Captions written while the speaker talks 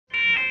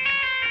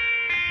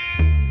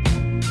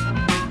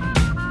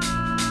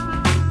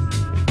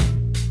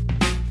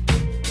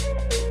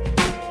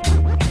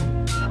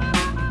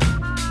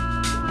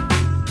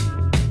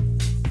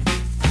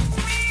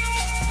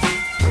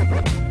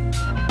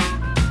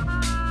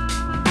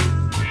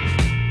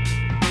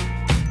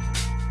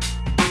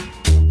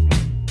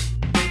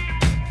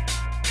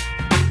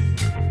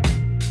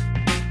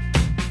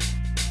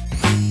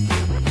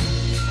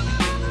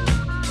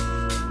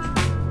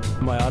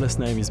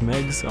name is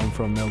Meggs. I'm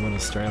from Melbourne,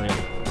 Australia.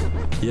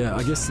 Yeah,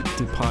 I guess it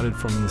departed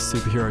from the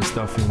superhero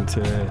stuff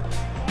into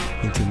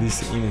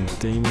this inner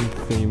demon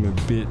theme a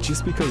bit,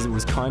 just because it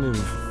was kind of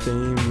a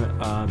theme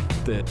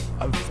that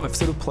I've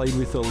sort of played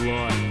with a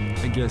lot,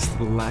 I guess,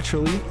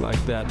 laterally,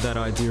 like that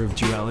idea of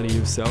duality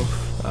of self,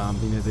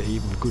 the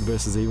evil, good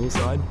versus evil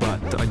side.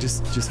 But I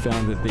just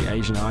found that the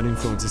Asian art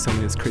influence is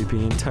something that's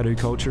creeping in. Tattoo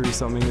culture is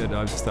something that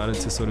I've started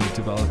to sort of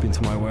develop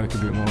into my work a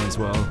bit more as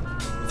well.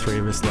 Three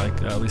of us,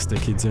 like Lister,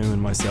 Kid Zoom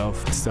and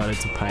myself, started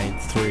to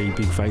paint three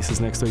big faces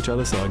next to each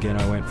other. So again,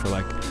 I went for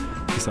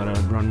decided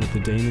I'd run with the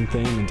demon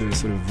theme and do a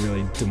sort of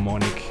really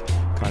demonic,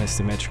 kind of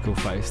symmetrical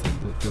face that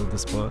filled the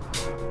spot.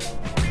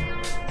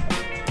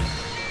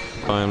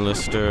 I'm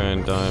Lister,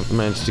 and I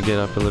managed to get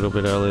up a little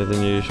bit earlier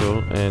than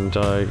usual, and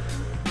I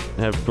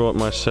have brought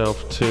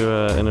myself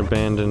to an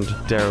abandoned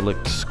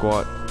derelict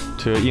squat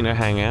to,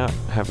 hang out,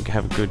 have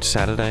a good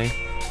Saturday,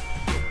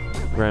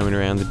 roaming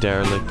around the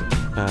derelict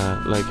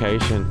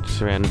location,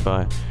 surrounded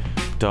by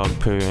dog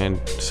poo and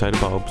soda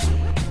bulbs,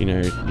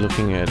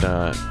 looking at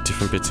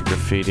different bits of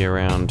graffiti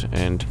around,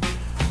 and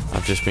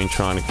I've just been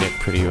trying to get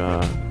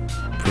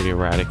pretty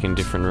erratic in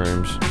different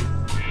rooms.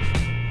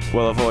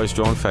 Well, I've always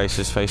drawn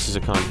faces. Faces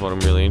are kind of what I'm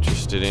really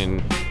interested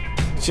in.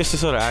 It's just a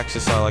sort of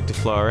axis I like to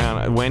fly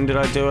around. When did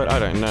I do it? I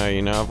don't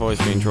know, I've always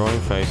been drawing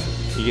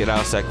faces. You get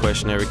asked that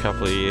question every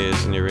couple of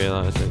years and you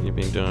realise that you've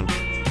been doing,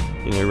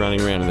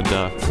 running around in the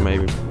dark for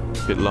maybe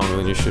a bit longer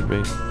than you should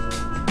be.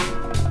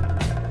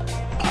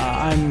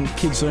 I'm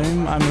Kid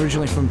Zoom. I'm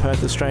originally from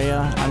Perth,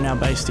 Australia. I'm now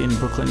based in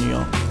Brooklyn, New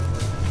York.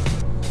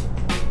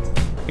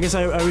 I guess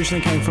I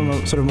originally came from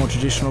a sort of more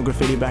traditional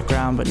graffiti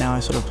background, but now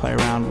I sort of play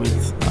around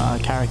with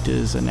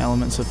characters and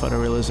elements of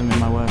photorealism in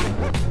my work.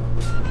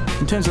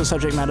 In terms of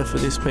subject matter for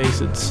this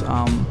piece, it's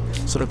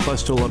sort of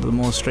close to a lot of the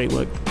more street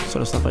work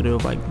sort of stuff I do,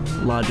 of like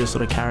larger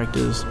sort of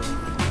characters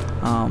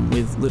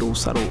with little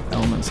subtle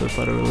elements of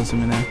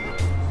photorealism in there.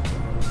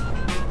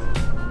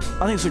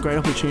 I think it's a great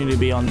opportunity to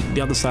be on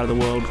the other side of the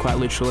world, quite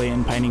literally,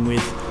 and painting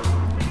with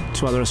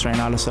two other Australian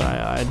artists that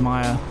I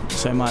admire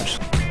so much.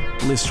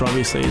 Lister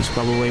obviously is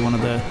probably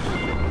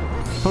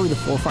probably the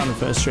forefront of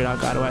the first street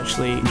art guy to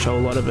actually show a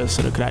lot of us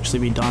that it could actually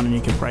be done and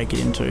you could break it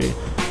into.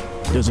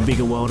 There's a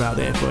bigger world out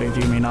there for you if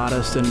you're an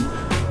artist, and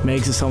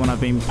Meggs is someone I've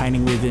been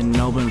painting with in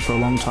Melbourne for a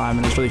long time,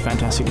 and it's really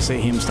fantastic to see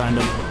him starting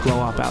to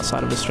blow up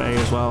outside of Australia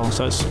as well.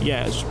 So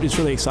it's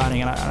really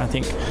exciting, and I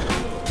think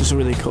it's a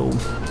really cool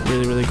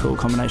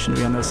combination to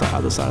be on the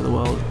other side of the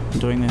world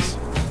doing this.